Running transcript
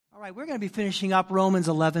right, we're going to be finishing up Romans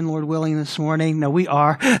 11, Lord willing, this morning. No, we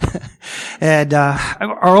are. And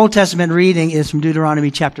our Old Testament reading is from Deuteronomy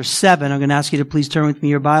chapter 7. I'm going to ask you to please turn with me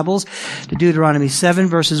your Bibles to Deuteronomy 7,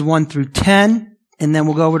 verses 1 through 10. And then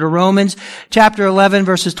we'll go over to Romans chapter 11,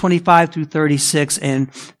 verses 25 through 36,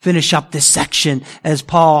 and finish up this section as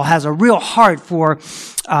Paul has a real heart for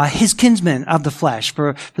his kinsmen of the flesh,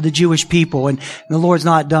 for the Jewish people, and the Lord's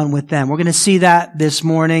not done with them. We're going to see that this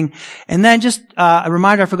morning. And then just a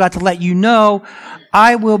reminder, I forgot to let you know,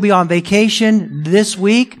 I will be on vacation this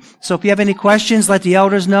week. So if you have any questions, let the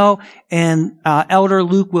elders know. And Elder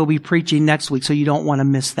Luke will be preaching next week, so you don't want to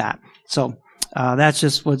miss that. So that's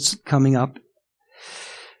just what's coming up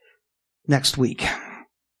next week.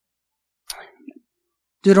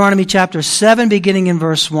 Deuteronomy chapter 7, beginning in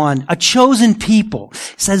verse 1. A chosen people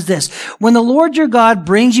says this: when the Lord your God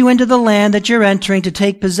brings you into the land that you're entering to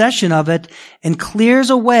take possession of it and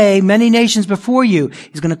clears away many nations before you,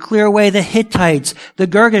 He's going to clear away the Hittites, the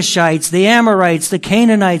Girgashites, the Amorites, the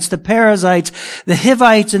Canaanites, the Perizzites, the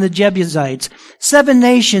Hivites, and the Jebusites. 7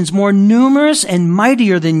 nations more numerous and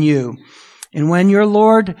mightier than you. And when your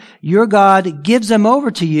Lord, your God, gives them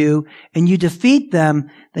over to you and you defeat them,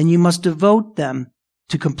 then you must devote them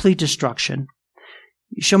to complete destruction.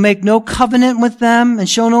 You shall make no covenant with them and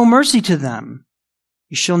show no mercy to them.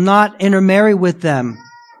 You shall not intermarry with them,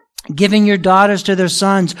 giving your daughters to their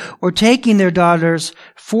sons or taking their daughters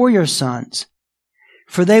for your sons.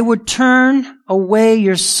 For they would turn away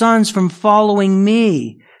your sons from following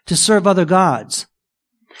me to serve other gods.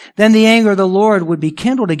 Then the anger of the Lord would be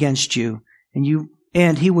kindled against you,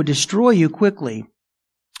 and He would destroy you quickly.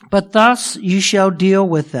 But thus you shall deal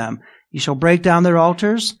with them. You shall break down their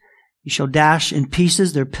altars. You shall dash in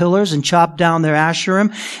pieces their pillars and chop down their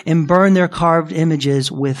Asherim and burn their carved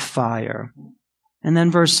images with fire. And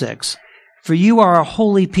then verse 6. For you are a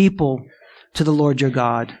holy people to the Lord your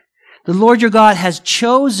God. The Lord your God has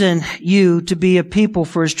chosen you to be a people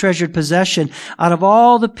for His treasured possession out of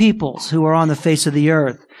all the peoples who are on the face of the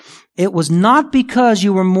earth. It was not because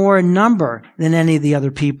you were more in number than any of the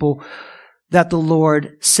other people that the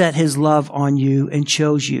Lord set His love on you and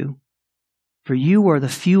chose you. For you are the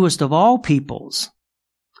fewest of all peoples.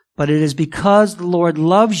 But it is because the Lord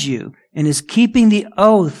loves you and is keeping the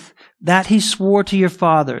oath that He swore to your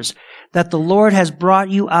fathers, that the Lord has brought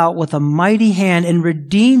you out with a mighty hand and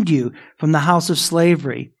redeemed you from the house of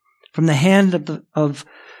slavery, from the hand of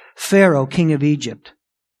Pharaoh, king of Egypt.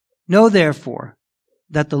 Know therefore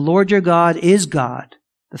that the Lord your God is God,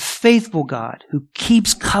 the faithful God, who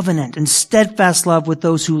keeps covenant and steadfast love with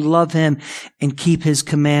those who love Him and keep His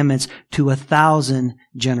commandments to 1,000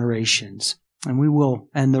 generations. And we will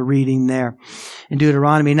end the reading there in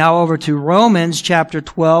Deuteronomy. Now over to Romans chapter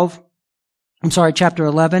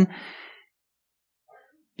 11,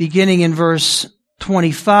 beginning in verse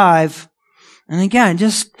 25. And again,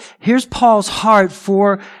 just here's Paul's heart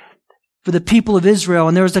for the people of Israel.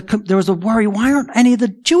 And there was a worry, why aren't any of the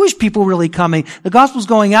Jewish people really coming? The gospel's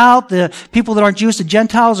going out, the people that aren't Jewish, the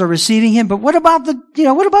Gentiles are receiving Him, but what about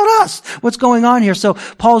what about us? What's going on here? So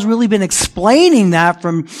Paul's really been explaining that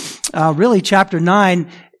from really chapter 9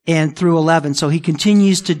 and through 11. So he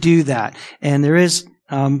continues to do that. And there is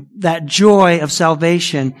that joy of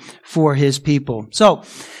salvation for his people. So,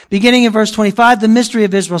 beginning in verse 25, the mystery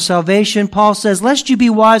of Israel's salvation, Paul says, lest you be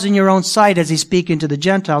wise in your own sight, as he's speaking to the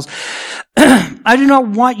Gentiles. I do not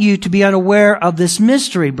want you to be unaware of this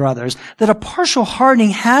mystery, brothers, that a partial hardening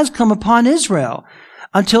has come upon Israel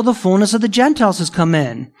until the fullness of the Gentiles has come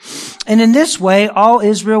in. And in this way, all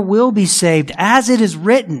Israel will be saved. As it is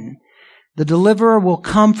written, the deliverer will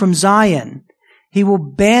come from Zion. He will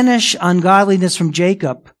banish ungodliness from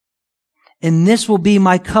Jacob, and this will be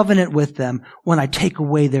my covenant with them when I take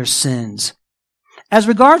away their sins. As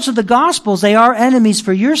regards to the Gospels, they are enemies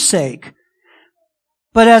for your sake,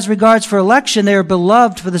 but as regards for election, they are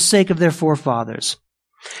beloved for the sake of their forefathers.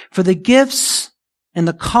 For the gifts and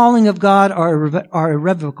the calling of God are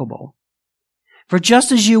irrevocable. For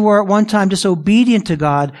just as you were at one time disobedient to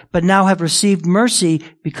God, but now have received mercy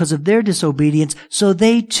because of their disobedience, so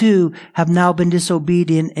they too have now been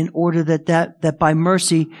disobedient in order that by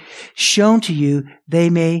mercy shown to you,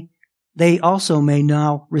 they also may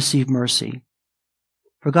now receive mercy.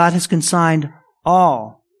 For God has consigned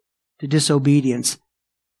all to disobedience,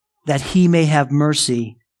 that He may have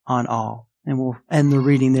mercy on all. And we'll end the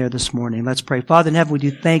reading there this morning. Let's pray. Father in heaven, we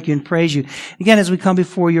do thank You and praise You. Again, as we come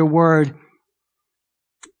before Your word,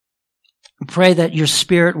 we pray that Your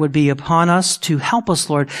Spirit would be upon us to help us,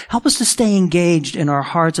 Lord. Help us to stay engaged in our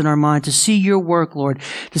hearts and our minds, to see Your work, Lord,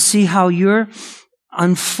 to see how Your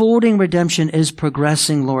unfolding redemption is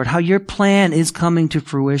progressing, Lord, how your plan is coming to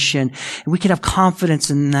fruition. And we can have confidence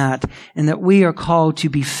in that, and that we are called to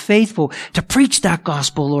be faithful, to preach that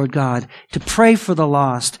gospel, Lord God, to pray for the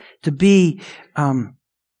lost, to be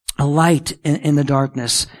a light in the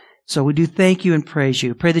darkness. So we do thank you and praise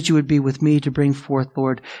you. Pray that you would be with me to bring forth,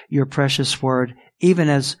 Lord, your precious word, even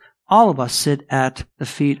as all of us sit at the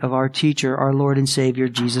feet of our teacher, our Lord and Savior,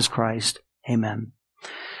 Jesus Christ. Amen.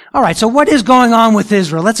 All right, so what is going on with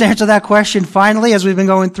Israel? Let's answer that question finally as we've been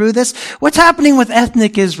going through this. What's happening with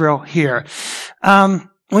ethnic Israel here?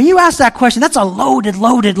 When you ask that question, that's a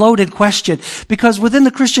loaded question, because within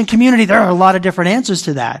the Christian community, there are a lot of different answers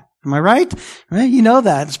to that. Am I right? Right? You know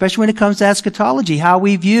that, especially when it comes to eschatology, how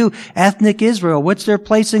we view ethnic Israel. What's their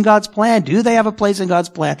place in God's plan? Do they have a place in God's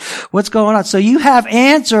plan? What's going on? So you have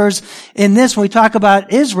answers in this when we talk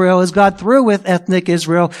about Israel. Is God through with ethnic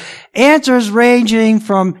Israel? Answers ranging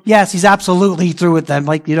from, yes, he's absolutely through with them.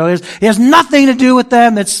 Like, it has nothing to do with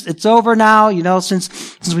them. It's over now,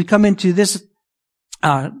 since we come into this,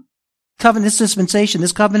 covenant, this dispensation,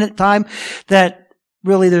 this covenant time, that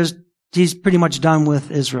really he's pretty much done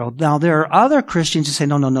with Israel. Now, there are other Christians who say,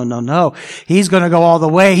 no. He's going to go all the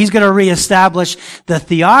way. He's going to reestablish the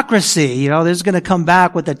theocracy. There's going to come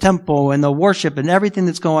back with the temple and the worship and everything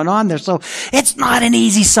that's going on there. So it's not an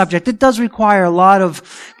easy subject. It does require a lot of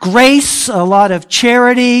grace, a lot of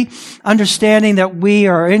charity, understanding that we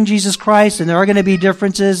are in Jesus Christ and there are going to be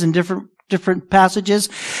differences in different passages.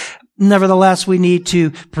 Nevertheless, we need to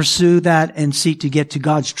pursue that and seek to get to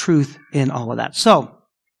God's truth in all of that. So,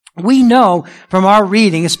 we know from our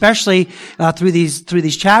reading, especially through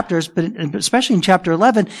these chapters, but especially in chapter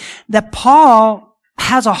 11, that Paul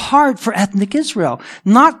has a heart for ethnic Israel,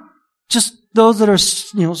 not just those that are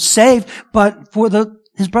saved, but for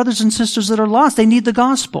his brothers and sisters that are lost. They need the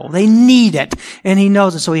gospel. They need it, and he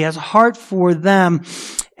knows it. So he has a heart for them.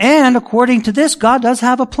 And according to this, God does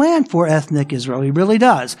have a plan for ethnic Israel. He really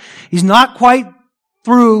does. He's not quite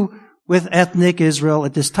through with ethnic Israel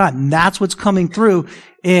at this time. And that's what's coming through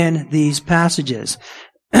in these passages.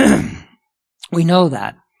 We know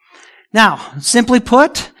that. Now, simply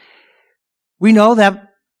put, we know that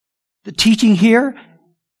the teaching here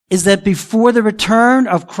is that before the return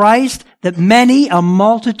of Christ, that many, a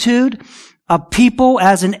multitude of people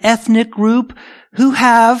as an ethnic group who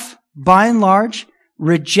have, by and large,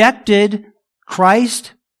 rejected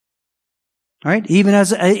Christ. All right, even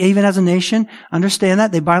as a nation, understand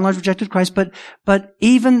that they by and large rejected Christ. But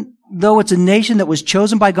even though it's a nation that was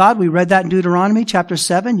chosen by God, we read that in Deuteronomy chapter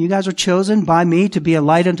 7. You guys are chosen by me to be a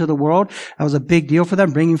light unto the world. That was a big deal for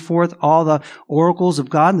them, bringing forth all the oracles of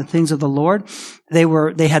God and the things of the Lord.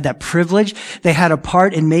 They had that privilege. They had a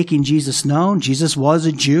part in making Jesus known. Jesus was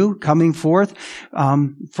a Jew coming forth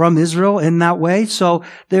from Israel in that way. So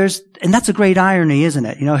and that's a great irony, isn't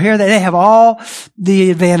it? Here they have all the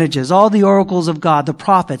advantages, all the oracles of God, the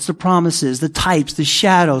prophets, the promises, the types, the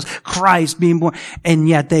shadows, Christ being born, and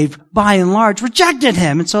yet they've by and large rejected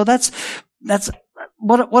him. And so that's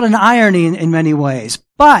what an irony in many ways.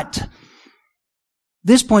 But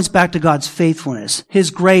this points back to God's faithfulness, his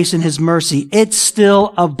grace and his mercy. It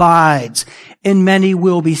still abides, and many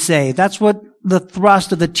will be saved. That's what the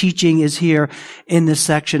thrust of the teaching is here in this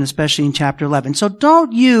section, especially in chapter 11. So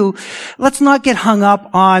let's not get hung up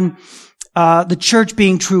on the church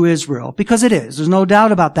being true Israel, because it is. There's no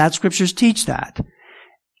doubt about that. Scriptures teach that,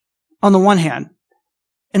 on the one hand.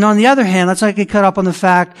 And on the other hand, let's not get caught up on the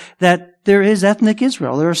fact that there is ethnic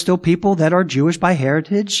Israel. There are still people that are Jewish by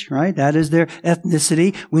heritage, right? That is their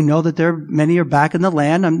ethnicity. We know that many are back in the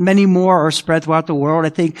land, and many more are spread throughout the world. I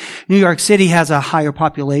think New York City has a higher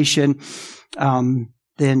population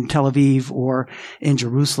than Tel Aviv or in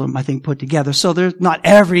Jerusalem, I think, put together. So not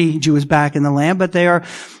every Jew is back in the land, but they are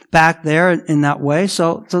back there in that way.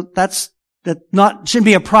 So shouldn't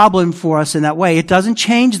be a problem for us in that way. It doesn't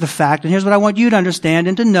change the fact, and here's what I want you to understand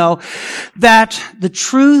and to know, that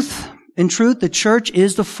in truth, the church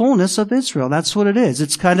is the fullness of Israel. That's what it is.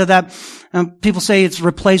 It's kind of that, people say it's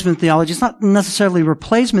replacement theology. It's not necessarily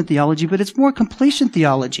replacement theology, but it's more completion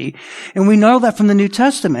theology. And we know that from the New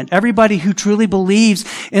Testament. Everybody who truly believes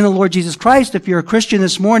in the Lord Jesus Christ, if you're a Christian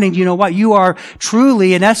this morning, you know what? You are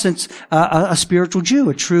truly, in essence, a spiritual Jew,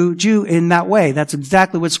 a true Jew in that way. That's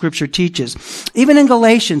exactly what Scripture teaches. Even in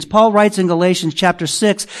Galatians, Paul writes in Galatians chapter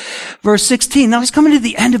 6, verse 16. Now he's coming to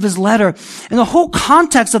the end of his letter, and the whole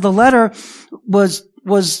context of the letter was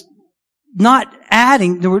not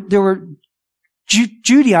adding. There were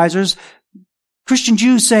Judaizers, Christian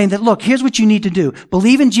Jews, saying that, look, here's what you need to do.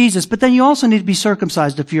 Believe in Jesus, but then you also need to be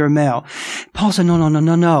circumcised if you're a male. Paul said, no.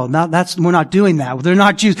 We're not doing that. They're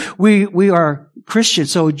not Jews. We are Christian.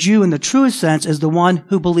 So a Jew in the truest sense is the one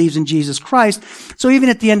who believes in Jesus Christ. So even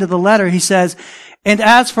at the end of the letter, he says, and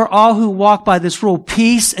as for all who walk by this rule,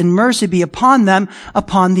 peace and mercy be upon them,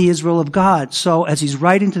 upon the Israel of God. So as he's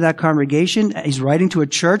writing to that congregation, he's writing to a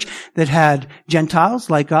church that had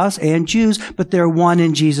Gentiles like us and Jews, but they're one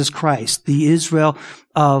in Jesus Christ, the Israel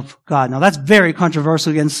of God. Now that's very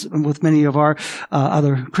controversial with many of our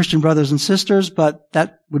other Christian brothers and sisters, but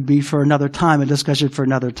that would be for another time, a discussion for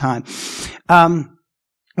another time.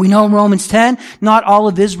 We know in Romans 10, not all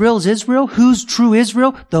of Israel is Israel. Who's true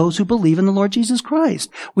Israel? Those who believe in the Lord Jesus Christ.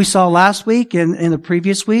 We saw last week and in the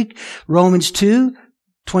previous week, Romans 2,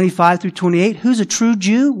 25 through 28. Who's a true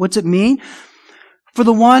Jew? What's it mean? For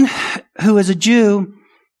no one is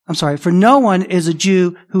a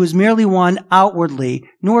Jew who is merely one outwardly,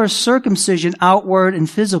 nor is circumcision outward and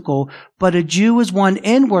physical, but a Jew is one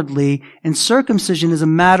inwardly, and circumcision is a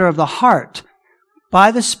matter of the heart, by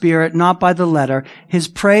the Spirit, not by the letter. His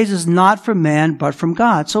praise is not from man, but from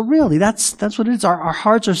God. So really, that's what it is. Our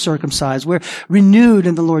hearts are circumcised. We're renewed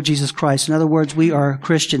in the Lord Jesus Christ. In other words, we are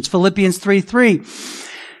Christians. Philippians 3:3.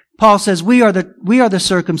 Paul says, we are the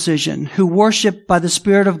circumcision who worship by the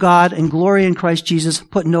Spirit of God and glory in Christ Jesus,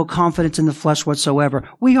 put no confidence in the flesh whatsoever.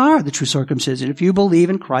 We are the true circumcision. If you believe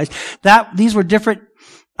in Christ, these were different,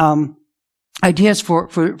 ideas for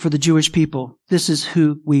the Jewish people. This is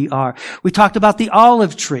who we are. We talked about the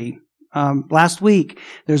olive tree last week.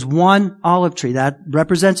 There's one olive tree that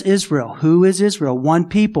represents Israel. Who is Israel? One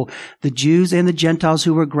people. The Jews and the Gentiles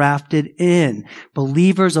who were grafted in.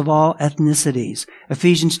 Believers of all ethnicities.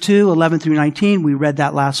 Ephesians 2:11 through 19. We read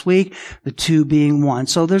that last week. The two being one.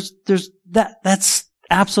 So that's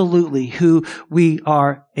absolutely who we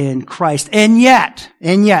are in Christ. And yet,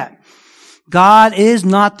 God is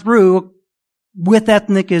not through with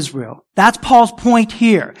ethnic Israel. That's Paul's point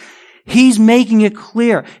here. He's making it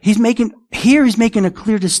clear. He's making a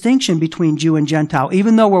clear distinction between Jew and Gentile.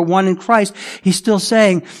 Even though we're one in Christ, he's still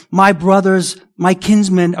saying, my brothers, my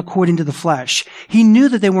kinsmen according to the flesh. He knew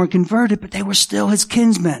that they weren't converted, but they were still his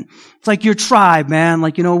kinsmen. It's like your tribe, man.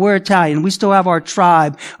 Like, we're Italian. We still have our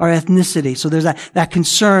tribe, our ethnicity. So there's that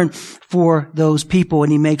concern for those people,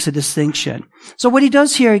 and he makes a distinction. So what he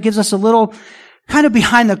does here, he gives us a little kind of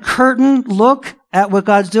behind the curtain look at what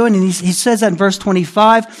God's doing. And he says that in verse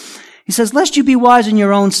 25. He says, lest you be wise in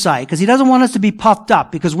your own sight, because he doesn't want us to be puffed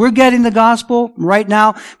up, because we're getting the gospel right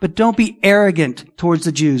now, but don't be arrogant towards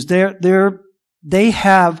the Jews. They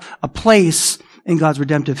have a place in God's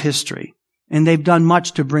redemptive history, and they've done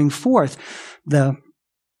much to bring forth the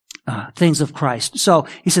things of Christ. So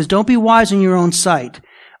he says, don't be wise in your own sight.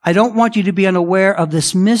 I don't want you to be unaware of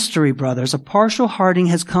this mystery, brothers. A partial hardening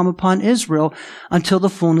has come upon Israel until the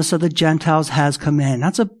fullness of the Gentiles has come in.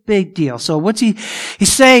 That's a big deal. So what's he's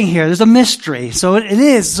saying here? There's a mystery. So it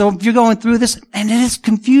is. So if you're going through this, and it is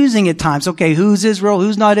confusing at times. Okay, who's Israel?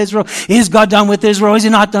 Who's not Israel? Is God done with Israel? Is he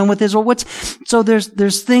not done with Israel? So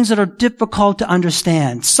there's things that are difficult to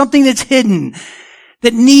understand. Something that's hidden,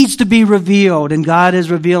 that needs to be revealed, and God is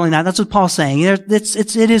revealing that. That's what Paul's saying.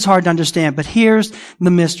 It is hard to understand, but here's the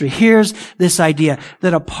mystery. Here's this idea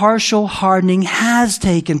that a partial hardening has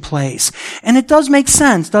taken place. And it does make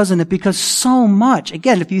sense, doesn't it? Because so much,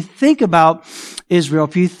 again, if you think about Israel,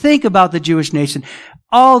 if you think about the Jewish nation,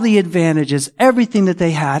 all the advantages, everything that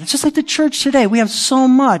they had, it's just like the church today. We have so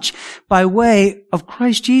much by way of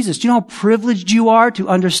Christ Jesus. Do you know how privileged you are to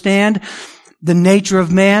understand the nature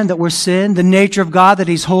of man, that we're sin, the nature of God, that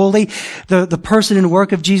he's holy, the person and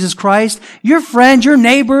work of Jesus Christ? Your friends, your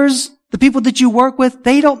neighbors, the people that you work with,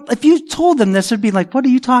 if you told them this, it'd be like, what are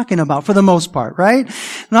you talking about? For the most part, right?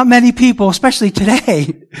 Not many people, especially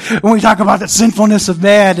today, when we talk about the sinfulness of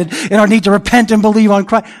man and our need to repent and believe on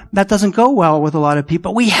Christ, that doesn't go well with a lot of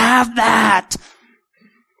people. We have that.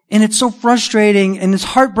 And it's so frustrating and it's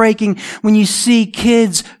heartbreaking when you see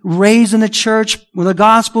kids raised in the church, when the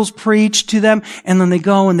gospel's preached to them, and then they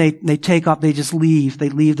go and they take off, they just leave. They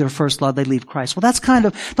leave their first love, they leave Christ. Well, that's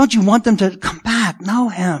don't you want them to come back, know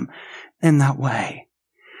him in that way?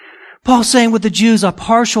 Paul's saying with the Jews, a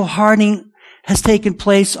partial hardening has taken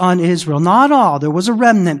place on Israel. Not all. There was a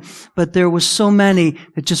remnant, but there was so many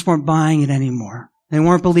that just weren't buying it anymore. They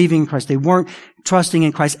weren't believing in Christ. They weren't trusting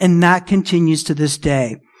in Christ. And that continues to this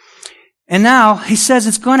day. And now he says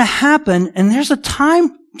it's going to happen, and there's a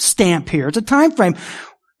time stamp here. It's a time frame.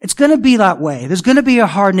 It's going to be that way. There's going to be a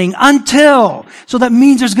hardening until. So that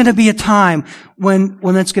means there's going to be a time when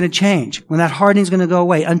that's going to change, when that hardening is going to go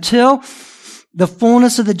away, until the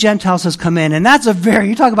fullness of the Gentiles has come in. And that's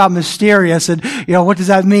you talk about mysterious, and, what does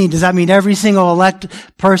that mean? Does that mean every single elect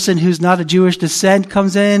person who's not of Jewish descent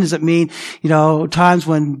comes in? Does it mean, times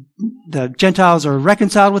when the Gentiles are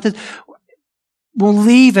reconciled with it? we'll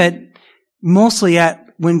leave it mostly at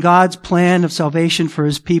when God's plan of salvation for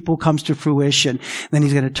his people comes to fruition. Then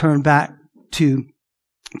he's going to turn back to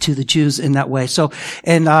the Jews in that way. So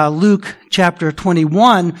in Luke chapter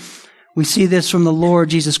 21, we see this from the Lord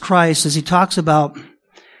Jesus Christ as he talks about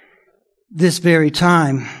this very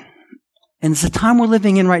time. And it's the time we're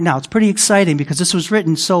living in right now. It's pretty exciting because this was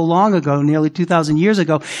written so long ago, nearly 2,000 years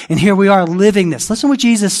ago, and here we are living this. Listen to what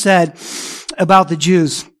Jesus said about the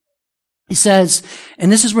Jews. He says,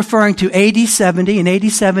 and this is referring to AD 70. In AD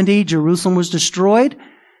 70, Jerusalem was destroyed.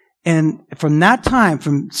 And from that time,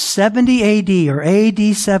 from 70 AD or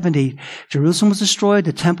AD 70, Jerusalem was destroyed,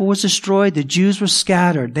 the temple was destroyed, the Jews were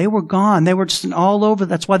scattered. They were gone. They were just all over.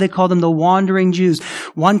 That's why they call them the wandering Jews.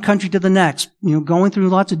 One country to the next, going through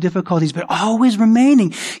lots of difficulties, but always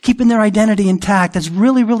remaining, keeping their identity intact. That's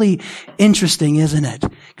really, really interesting, isn't it?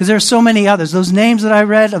 Because there are so many others. Those names that I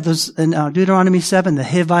read of those in Deuteronomy 7, the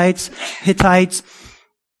Hittites,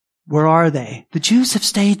 where are they? The Jews have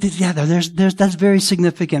stayed together. That's very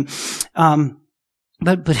significant.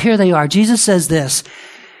 But here they are. Jesus says this,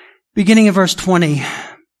 beginning in verse 20.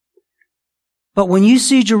 But when you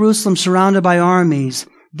see Jerusalem surrounded by armies,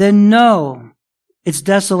 then know its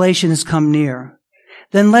desolation has come near.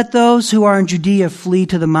 Then let those who are in Judea flee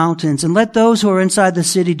to the mountains, and let those who are inside the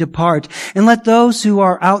city depart, and let those who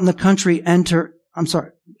are out in the country and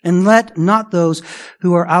let not those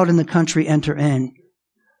who are out in the country enter in.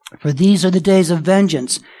 For these are the days of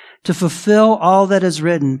vengeance, to fulfill all that is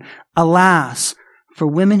written. Alas, for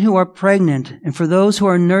women who are pregnant, and for those who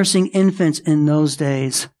are nursing infants in those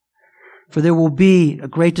days. For there will be a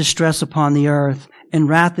great distress upon the earth, and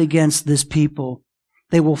wrath against this people.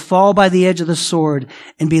 They will fall by the edge of the sword,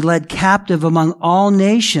 and be led captive among all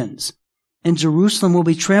nations. And Jerusalem will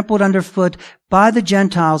be trampled underfoot by the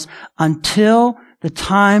Gentiles until the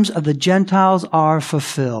times of the Gentiles are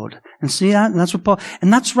fulfilled. And see that? And that's what Paul,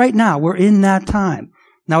 and that's right now. We're in that time.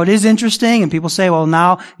 Now it is interesting, and people say, well,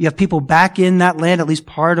 now you have people back in that land, at least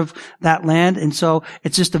part of that land. And so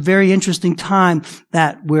it's just a very interesting time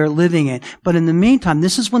that we're living in. But in the meantime,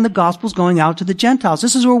 this is when the gospel's going out to the Gentiles.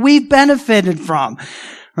 This is where we've benefited from,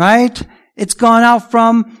 right? It's gone out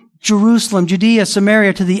from Jerusalem, Judea,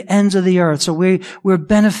 Samaria, to the ends of the earth. So we're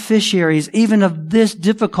beneficiaries even of this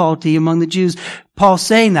difficulty among the Jews. Paul's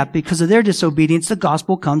saying that because of their disobedience, the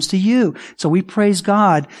gospel comes to you. So we praise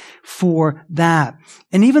God for that.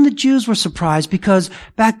 And even the Jews were surprised because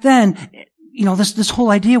back then, this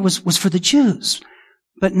whole idea was for the Jews.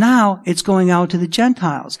 But now it's going out to the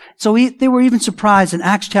Gentiles. So they were even surprised in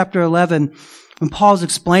Acts chapter 11 when Paul's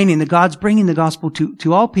explaining that God's bringing the gospel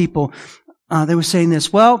to all people. They were saying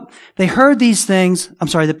this, well, they heard these things,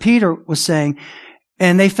 that Peter was saying,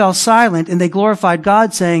 and they fell silent and they glorified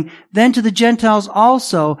God, saying, then to the Gentiles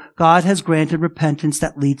also God has granted repentance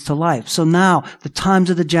that leads to life. So now, the times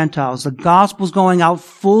of the Gentiles, the gospel's going out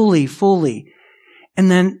fully. And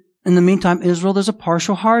then, in the meantime, Israel, there's a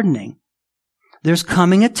partial hardening. There's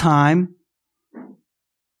coming a time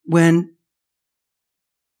when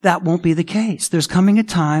that won't be the case. There's coming a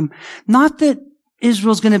time, not that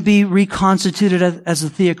Israel's going to be reconstituted as a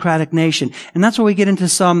theocratic nation. And that's where we get into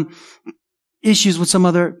some issues with some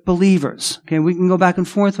other believers. Okay, we can go back and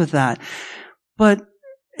forth with that. But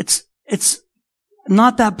it's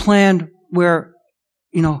not that plan where,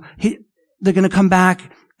 they're going to come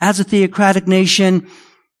back as a theocratic nation,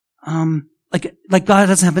 like God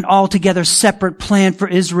doesn't have an altogether separate plan for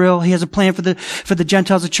Israel. He has a plan for the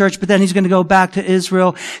Gentiles, the church, but then he's going to go back to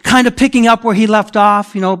Israel, kind of picking up where he left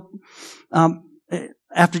off,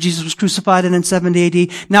 after Jesus was crucified and in 70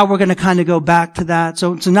 AD. Now we're going to kind of go back to that.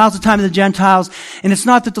 So now's the time of the Gentiles. And it's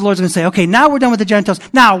not that the Lord's going to say, okay, now we're done with the Gentiles.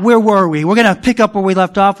 Now, where were we? We're going to pick up where we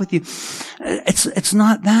left off with you. It's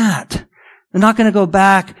not that. They're not going to go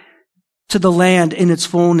back to the land in its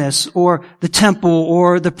fullness, or the temple,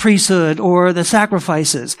 or the priesthood, or the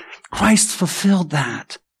sacrifices. Christ fulfilled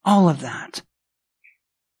that. All of that.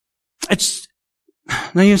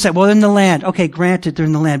 Now you say, well, in the land. Okay, granted, they're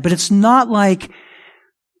in the land. But it's not like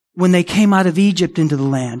when they came out of Egypt into the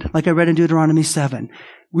land, like I read in Deuteronomy 7.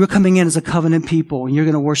 We're coming in as a covenant people, and you're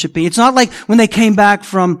going to worship me. It's not like when they came back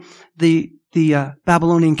from the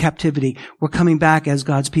Babylonian captivity. We're coming back as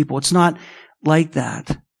God's people. It's not like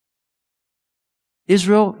that.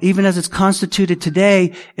 Israel, even as it's constituted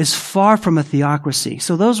today, is far from a theocracy.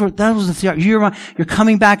 So that was the theocracy. You're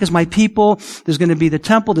coming back as my people. There's going to be the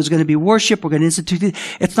temple. There's going to be worship. We're going to institute it.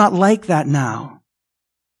 It's not like that now.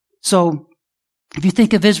 So, if you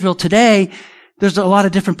think of Israel today, there's a lot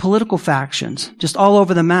of different political factions just all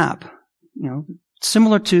over the map.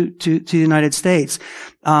 Similar to the United States.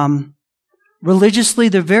 Religiously,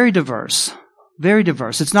 they're very diverse. Very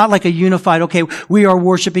diverse. It's not like a unified, okay, we are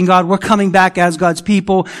worshiping God. We're coming back as God's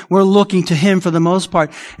people. We're looking to Him for the most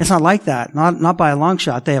part. It's not like that. Not by a long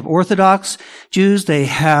shot. They have Orthodox Jews. They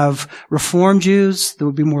have Reform Jews. That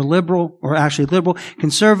would be more liberal, or actually liberal.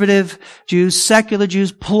 Conservative Jews, secular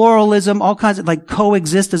Jews, pluralism, all kinds of, like,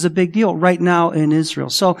 coexist as a big deal right now in Israel.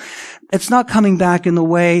 So, it's not coming back in the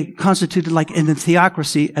way constituted like in the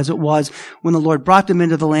theocracy as it was when the Lord brought them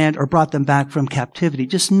into the land or brought them back from captivity.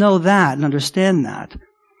 Just know that and understand that.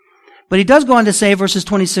 But He does go on to say, verses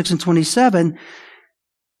 26 and 27,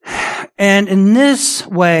 and in this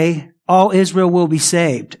way, all Israel will be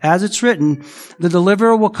saved. As it's written, the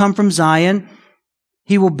deliverer will come from Zion.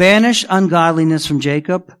 He will banish ungodliness from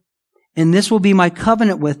Jacob. And this will be my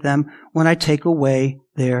covenant with them when I take away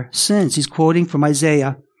their sins. He's quoting from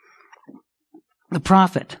Isaiah, the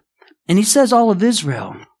prophet. And he says all of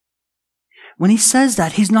Israel. When he says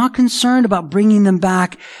that, he's not concerned about bringing them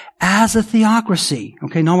back as a theocracy.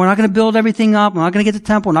 Okay, no, we're not going to build everything up. We're not going to get the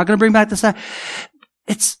temple. We're not going to bring back the...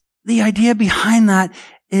 It's the idea behind that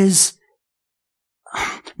is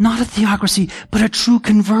not a theocracy, but a true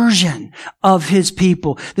conversion of His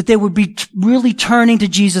people. That they would be really turning to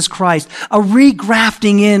Jesus Christ. A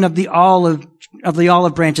regrafting in of the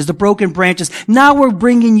olive branches, the broken branches. Now we're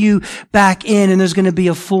bringing you back in, and there's going to be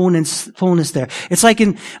a fullness there. It's like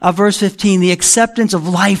in verse 15, the acceptance of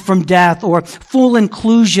life from death, or full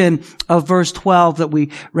inclusion of verse 12 that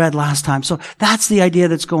we read last time. So that's the idea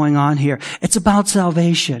that's going on here. It's about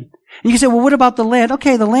salvation. And you can say, well, what about the land?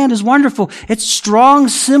 Okay, the land is wonderful. It's strong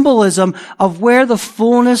symbolism of where the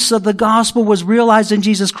fullness of the gospel was realized in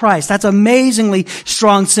Jesus Christ. That's amazingly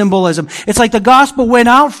strong symbolism. It's like the gospel went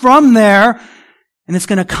out from there, and it's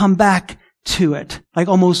going to come back to it, like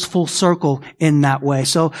almost full circle in that way.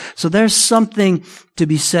 So there's something to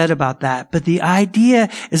be said about that. But the idea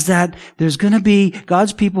is that there's going to be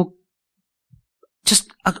God's people just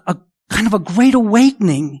a kind of a great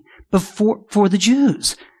awakening for the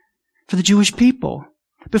Jews, for the Jewish people,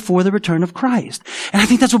 before the return of Christ. And I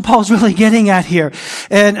think that's what Paul's really getting at here.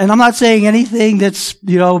 And I'm not saying anything that's,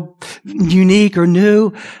 unique or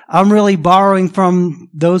new. I'm really borrowing from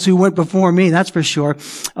those who went before me, that's for sure.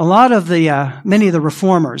 A lot of many of the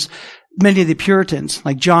reformers, many of the Puritans,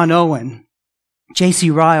 like John Owen, J.C.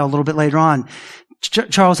 Ryle a little bit later on,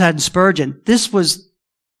 Charles Haddon Spurgeon, this was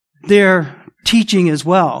their teaching as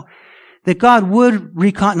well. That God would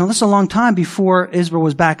now this is a long time before Israel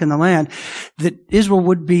was back in the land, that Israel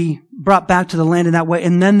would be brought back to the land in that way,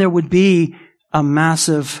 and then there would be a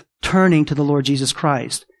massive turning to the Lord Jesus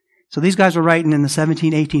Christ. So these guys were writing in the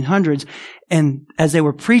 1800s, and as they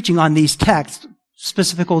were preaching on these texts,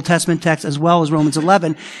 specific Old Testament texts as well as Romans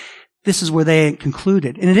 11, this is where they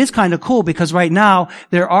concluded. And it is kind of cool because right now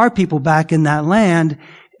there are people back in that land.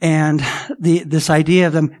 And this idea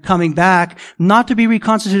of them coming back, not to be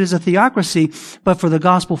reconstituted as a theocracy, but for the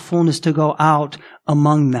gospel fullness to go out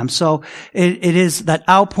among them. So it is that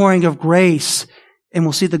outpouring of grace, and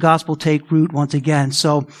we'll see the gospel take root once again.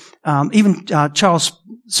 So even Charles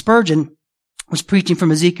Spurgeon was preaching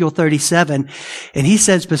from Ezekiel 37, and he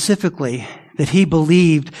said specifically that he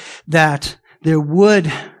believed that there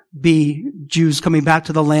would be Jews coming back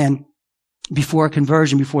to the land before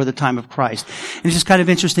conversion, before the time of Christ. And it's just kind of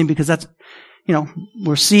interesting because that's,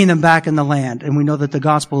 we're seeing them back in the land, and we know that the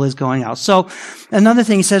gospel is going out. So another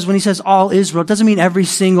thing he says, when he says all Israel, it doesn't mean every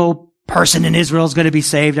single person in Israel is going to be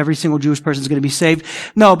saved, every single Jewish person is going to be saved.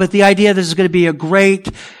 No, but the idea that there's going to be a great,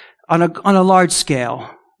 on a large scale.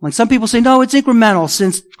 Like some people say, no, it's incremental.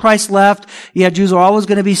 Since Christ left, Jews are always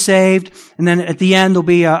going to be saved. And then at the end, there'll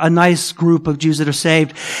be a nice group of Jews that are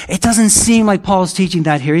saved. It doesn't seem like Paul's teaching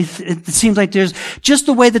that here. It seems like there's just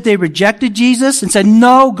the way that they rejected Jesus and said,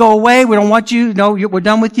 no, go away. We don't want you. No, we're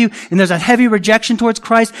done with you. And there's that heavy rejection towards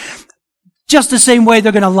Christ. Just the same way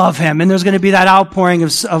they're going to love Him. And there's going to be that outpouring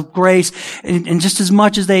of grace. And just as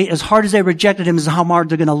hard as they rejected Him, is how hard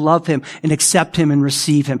they're going to love Him and accept Him and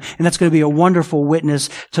receive Him. And that's going to be a wonderful witness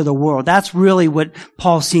to the world. That's really what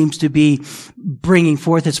Paul seems to be bringing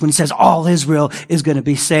forth when he says all Israel is going to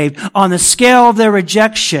be saved. On the scale of their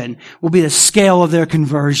rejection will be the scale of their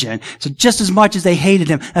conversion. So just as much as they hated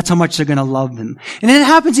Him, that's how much they're going to love Him. And it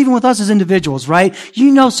happens even with us as individuals, right?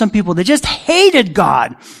 Some people that just hated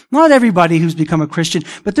God. Not everybody who's become a Christian,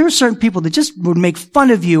 but there are certain people that just would make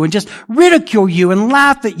fun of you and just ridicule you and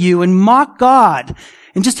laugh at you and mock God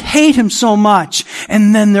and just hate Him so much.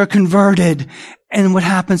 And then they're converted. And what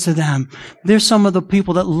happens to them? They're some of the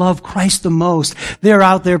people that love Christ the most. They're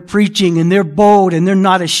out there preaching, and they're bold, and they're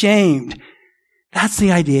not ashamed. That's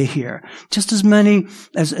the idea here. Just as many,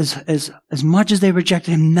 as much as they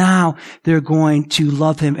rejected him, now they're going to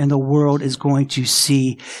love him, and the world is going to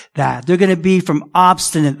see that. They're going to be from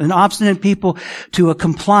an obstinate people to a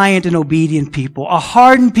compliant and obedient people, a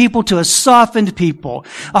hardened people to a softened people,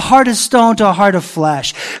 a heart of stone to a heart of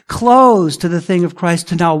flesh, closed to the thing of Christ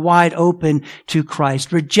to now wide open to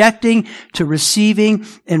Christ, rejecting to receiving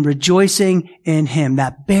and rejoicing in him.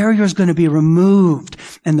 That barrier is going to be removed,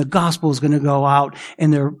 and the gospel is going to go out,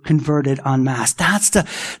 and they're converted en masse. That's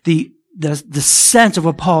the sense of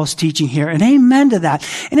what Paul's teaching here. And amen to that.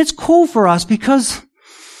 And it's cool for us because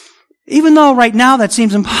even though right now that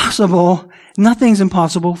seems impossible, nothing's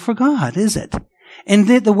impossible for God, is it? And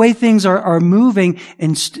the way things are moving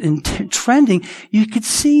and trending, you could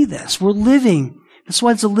see this. We're living. That's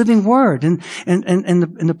why it's a living word. And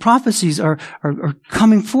the prophecies are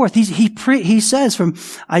coming forth. He says from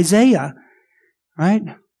Isaiah, right?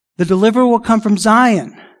 The deliverer will come from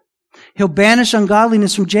Zion. He'll banish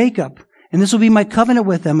ungodliness from Jacob. And this will be my covenant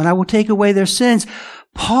with them, and I will take away their sins.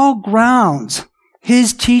 Paul grounds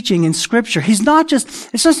his teaching in Scripture.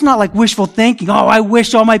 It's just not like wishful thinking. Oh, I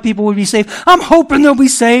wish all my people would be saved. I'm hoping they'll be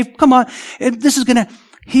saved. Come on.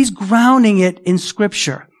 He's grounding it in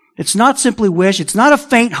Scripture. It's not simply wish. It's not a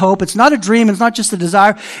faint hope. It's not a dream. It's not just a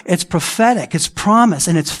desire. It's prophetic. It's promise,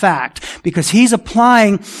 and it's fact. Because he's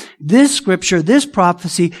applying this Scripture, this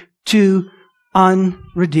prophecy, to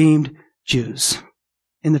unredeemed Jews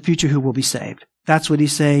in the future who will be saved. That's what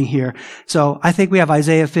he's saying here. So I think we have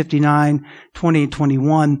Isaiah 59, 20 and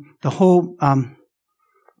 21, the whole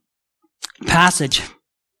passage.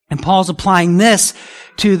 And Paul's applying this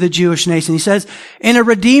to the Jewish nation. He says, and a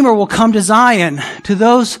Redeemer will come to Zion, to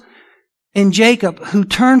those in Jacob who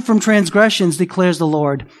turn from transgressions, declares the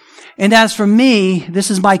Lord. And as for me,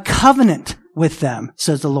 this is my covenant with them,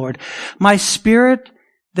 says the Lord. My spirit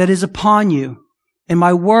that is upon you, and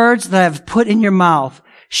my words that I have put in your mouth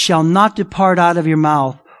shall not depart out of your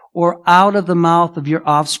mouth, or out of the mouth of your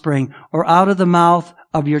offspring, or out of the mouth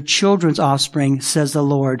of your children's offspring, says the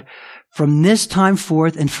Lord, from this time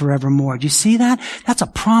forth and forevermore. Do you see that? That's a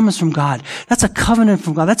promise from God. That's a covenant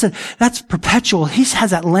from God. That's perpetual. He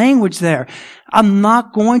has that language there. I'm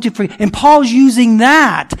not going to forget. And Paul's using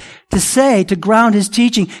that to ground his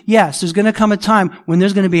teaching. Yes, there's going to come a time when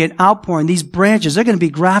there's going to be an outpouring. These branches, they're going to be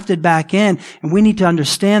grafted back in. And we need to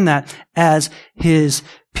understand that as his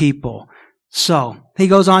people. So, he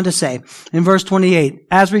goes on to say in verse 28,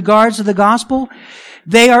 as regards to the gospel,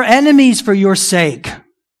 they are enemies for your sake.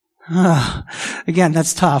 Again,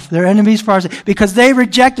 that's tough. They're enemies for our sake. Because they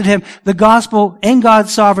rejected him, the gospel in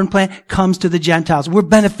God's sovereign plan comes to the Gentiles. We're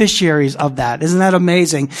beneficiaries of that. Isn't that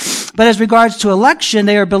amazing? But as regards to election,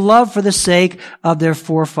 they are beloved for the sake of their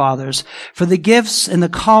forefathers. For the gifts and the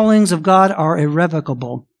callings of God are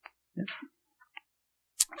irrevocable.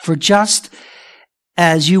 For just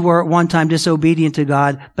as you were at one time disobedient to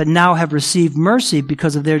God, but now have received mercy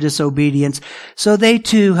because of their disobedience, so they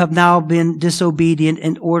too have now been disobedient,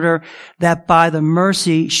 in order that by the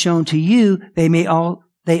mercy shown to you,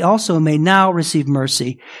 they also may now receive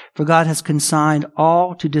mercy. For God has consigned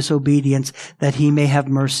all to disobedience, that he may have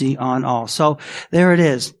mercy on all. So there it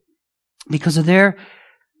is. Because of their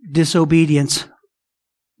disobedience,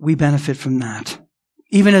 we benefit from that.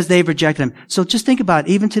 Even as they've rejected him. So just think about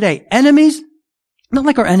it. Even today, enemies, not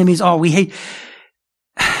like our enemies, we hate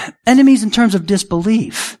enemies in terms of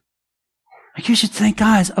disbelief. Like you should think,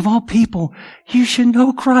 guys, of all people, you should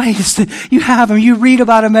know Christ. You have him. You read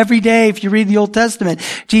about him every day if you read the Old Testament.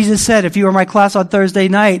 Jesus said, if you were in my class on Thursday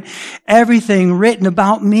night, everything written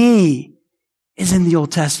about me is in the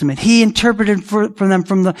Old Testament. He interpreted for them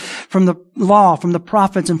from the law, from the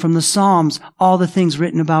prophets, and from the Psalms, all the things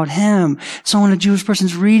written about him. So when a Jewish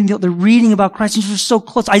person's reading, they're reading about Christ, and you're so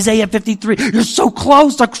close. Isaiah 53, you're so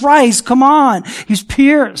close to Christ. Come on. He's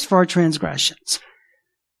pierced for our transgressions.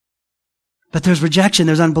 But there's rejection,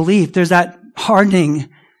 there's unbelief, there's that hardening,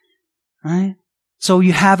 right? So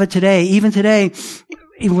you have it today. Even today,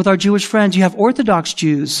 even with our Jewish friends, you have Orthodox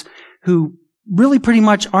Jews who really pretty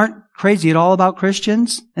much aren't crazy at all about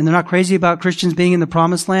Christians, and they're not crazy about Christians being in the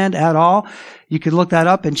promised land at all. You could look that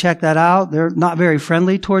up and check that out. They're not very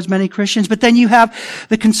friendly towards many Christians. But then you have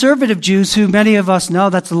the conservative Jews, who many of us know,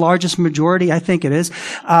 that's the largest majority, I think it is.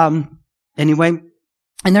 Anyway,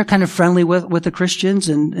 and they're kind of friendly with the Christians,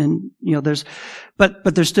 and you know,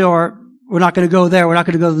 but there still are, we're not going to go there. We're not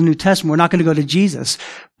going to go to the New Testament. We're not going to go to Jesus.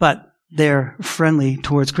 But they're friendly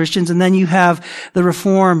towards Christians. And then you have the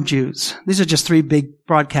Reform Jews. These are just three big,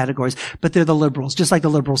 broad categories, but they're the liberals, just like the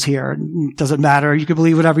liberals here. It doesn't matter. You can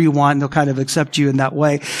believe whatever you want, and they'll kind of accept you in that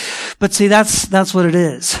way. But see, that's what it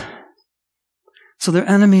is. So they're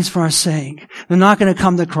enemies for our sake. They're not going to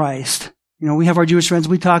come to Christ. We have our Jewish friends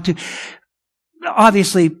we talk to.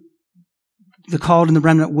 Obviously, the called and the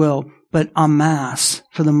remnant will, but en masse,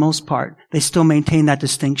 for the most part, they still maintain that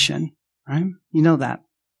distinction. Right? You know that.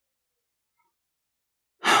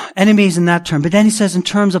 Enemies in that term. But then he says in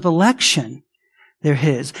terms of election, they're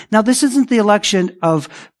his. Now, this isn't the election of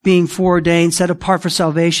being foreordained, set apart for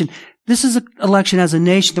salvation. This is an election as a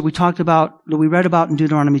nation that we talked about, that we read about in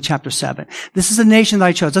Deuteronomy chapter 7. This is a nation that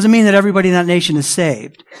I chose. Doesn't mean that everybody in that nation is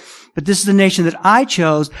saved. But this is the nation that I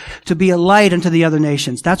chose to be a light unto the other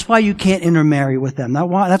nations. That's why you can't intermarry with them.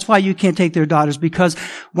 That's why you can't take their daughters, because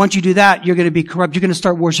once you do that, you're going to be corrupt. You're going to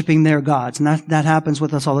start worshiping their gods. And that happens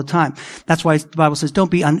with us all the time. That's why the Bible says don't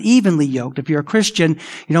be unevenly yoked. If you're a Christian,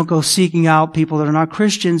 you don't go seeking out people that are not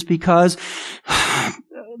Christians, because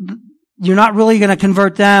you're not really going to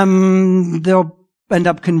convert them. They'll end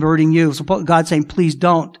up converting you. So God's saying, please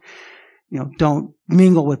don't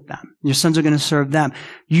mingle with them. Your sons are going to serve them.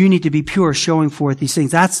 You need to be pure, showing forth these things.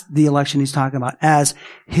 That's the election he's talking about, as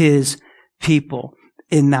his people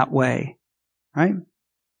in that way. Right?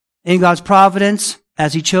 In God's providence,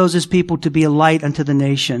 as he chose his people to be a light unto the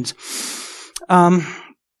nations. And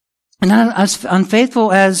as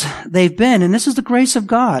unfaithful as they've been, and this is the grace of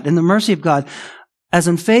God and the mercy of God, as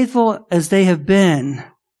unfaithful as they have been,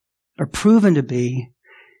 or proven to be,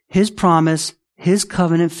 his promise, his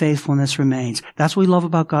covenant faithfulness remains. That's what we love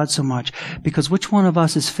about God so much. Because which one of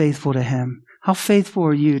us is faithful to him? How faithful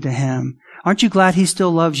are you to him? Aren't you glad he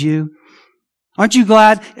still loves you? Aren't you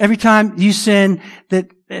glad every time you sin, that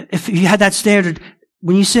if you had that standard,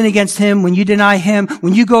 when you sin against him, when you deny him,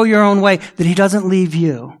 when you go your own way, that he doesn't leave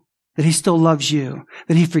you, that he still loves you,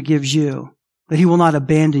 that he forgives you, that he will not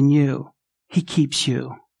abandon you. He keeps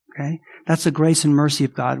you. Okay? That's the grace and mercy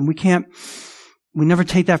of God. And we never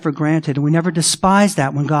take that for granted, and we never despise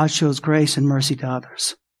that when God shows grace and mercy to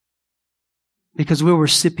others. Because we're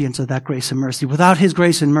recipients of that grace and mercy. Without his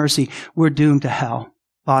grace and mercy, we're doomed to hell.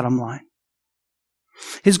 Bottom line.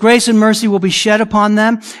 His grace and mercy will be shed upon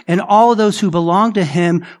them, and all those who belong to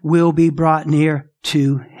him will be brought near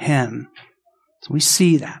to him. So we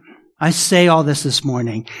see that. I say all this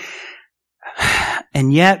morning.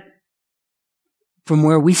 And yet, from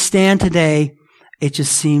where we stand today, it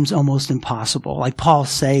just seems almost impossible. Like Paul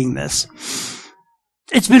saying this.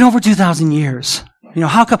 It's been over 2,000 years.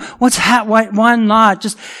 How come, why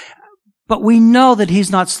not? But we know that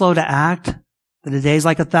he's not slow to act. That a day is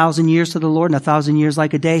like 1,000 years to the Lord, and 1,000 years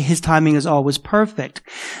like a day. His timing is always perfect.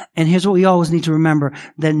 And here's what we always need to remember,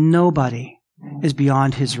 that nobody is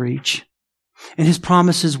beyond his reach. And his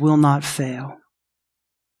promises will not fail.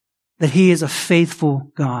 That he is a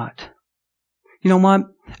faithful God. You know what?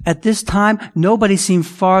 At this time, nobody seemed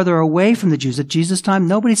farther away from the Jews. At Jesus' time,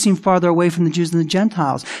 nobody seemed farther away from the Jews than the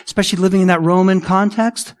Gentiles, especially living in that Roman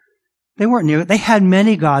context. They weren't near it. They had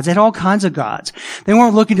many gods. They had all kinds of gods. They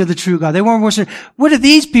weren't looking to the true God. They weren't worshiping. What are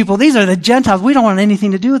these people? These are the Gentiles. We don't want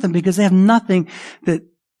anything to do with them because they have nothing that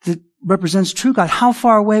represents true God. How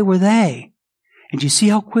far away were they? And do you see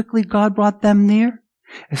how quickly God brought them near?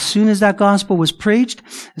 As soon as that gospel was preached,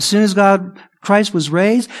 as soon as Christ was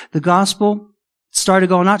raised, the gospel started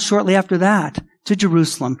going out shortly after that to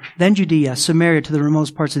Jerusalem, then Judea, Samaria, to the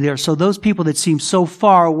remote parts of the earth. So those people that seem so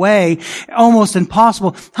far away, almost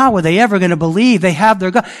impossible, how were they ever going to believe? They have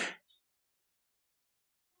their God.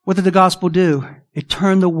 What did the gospel do? It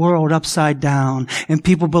turned the world upside down, and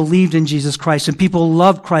people believed in Jesus Christ, and people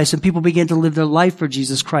loved Christ, and people began to live their life for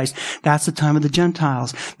Jesus Christ. That's the time of the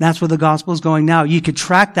Gentiles. That's where the gospel is going now. You could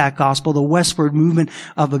track that gospel, the westward movement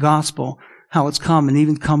of the gospel, how it's come and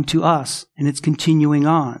even come to us, and it's continuing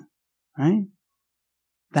on, right?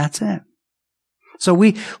 That's it. So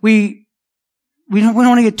we don't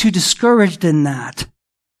want to get too discouraged in that,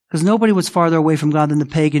 because nobody was farther away from God than the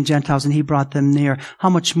pagan Gentiles, and he brought them near. How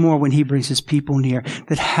much more when he brings his people near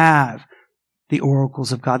that have the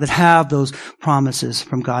oracles of God, that have those promises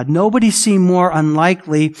from God. Nobody seemed more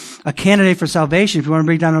unlikely a candidate for salvation, if you want to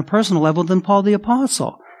bring it down on a personal level, than Paul the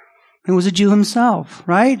Apostle. He was a Jew himself,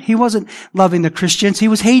 right? He wasn't loving the Christians. He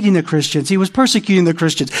was hating the Christians. He was persecuting the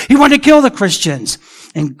Christians. He wanted to kill the Christians.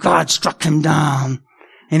 And God struck him down,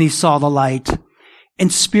 and he saw the light.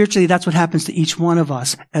 And spiritually, that's what happens to each one of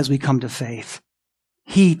us as we come to faith.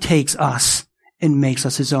 He takes us and makes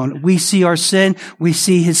us his own. We see our sin, we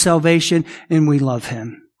see his salvation, and we love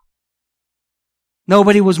him.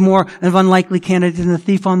 Nobody was more of an unlikely candidate than the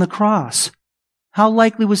thief on the cross. How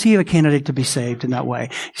likely was he a candidate to be saved in that way?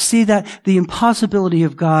 You see that the impossibility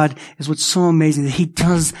of God is what's so amazing,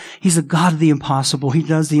 that he's a God of the impossible. He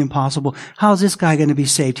does the impossible. How is this guy going to be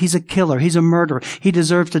saved? He's a killer. He's a murderer. He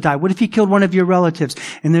deserves to die. What if he killed one of your relatives?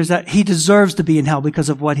 And he deserves to be in hell because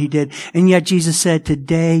of what he did. And yet Jesus said,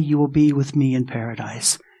 today you will be with me in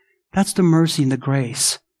paradise. That's the mercy and the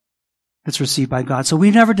grace that's received by God. So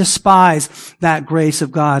we never despise that grace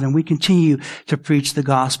of God, and we continue to preach the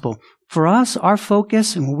gospel. For us, our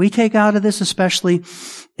focus, and what we take out of this especially,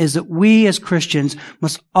 is that we as Christians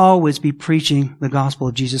must always be preaching the gospel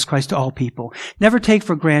of Jesus Christ to all people. Never take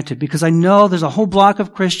for granted, because I know there's a whole block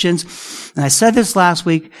of Christians, and I said this last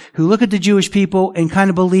week, who look at the Jewish people and kind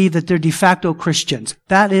of believe that they're de facto Christians.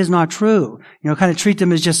 That is not true. Kind of treat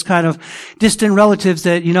them as just kind of distant relatives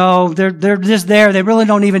that, they're just there. They really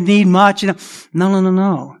don't even need much.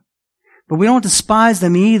 No. But we don't despise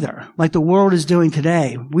them either, like the world is doing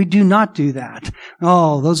today. We do not do that.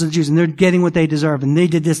 Oh, those are the Jews, and they're getting what they deserve, and they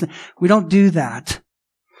did this. We don't do that.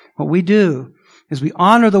 What we do is we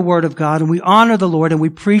honor the Word of God, and we honor the Lord, and we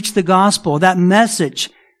preach the gospel, that message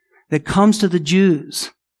that comes to the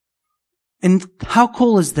Jews. And how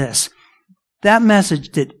cool is this? That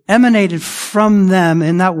message that emanated from them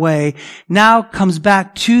in that way now comes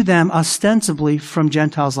back to them ostensibly from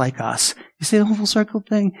Gentiles like us. You see the whole full circle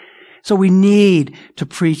thing? So we need to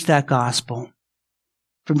preach that gospel.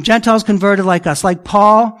 From Gentiles converted like us, like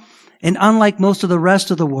Paul, and unlike most of the rest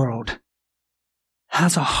of the world,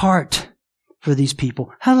 has a heart for these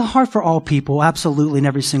people, has a heart for all people, absolutely, in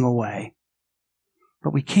every single way.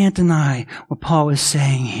 But we can't deny what Paul is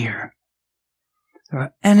saying here. There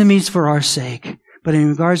are enemies for our sake, but in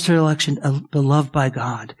regards to election, beloved by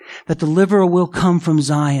God. That deliverer will come from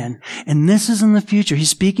Zion. And this is in the future. He's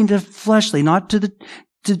speaking to fleshly, not to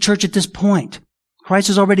the church at this point. Christ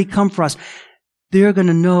has already come for us. They're going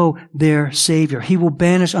to know their Savior. He will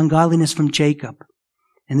banish ungodliness from Jacob.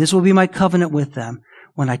 And this will be my covenant with them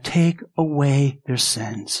when I take away their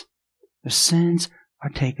sins. Their sins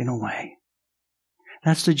are taken away.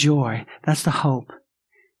 That's the joy. That's the hope.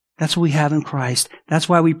 That's what we have in Christ. That's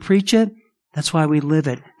why we preach it. That's why we live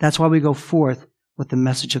it. That's why we go forth with the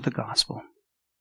message of the gospel.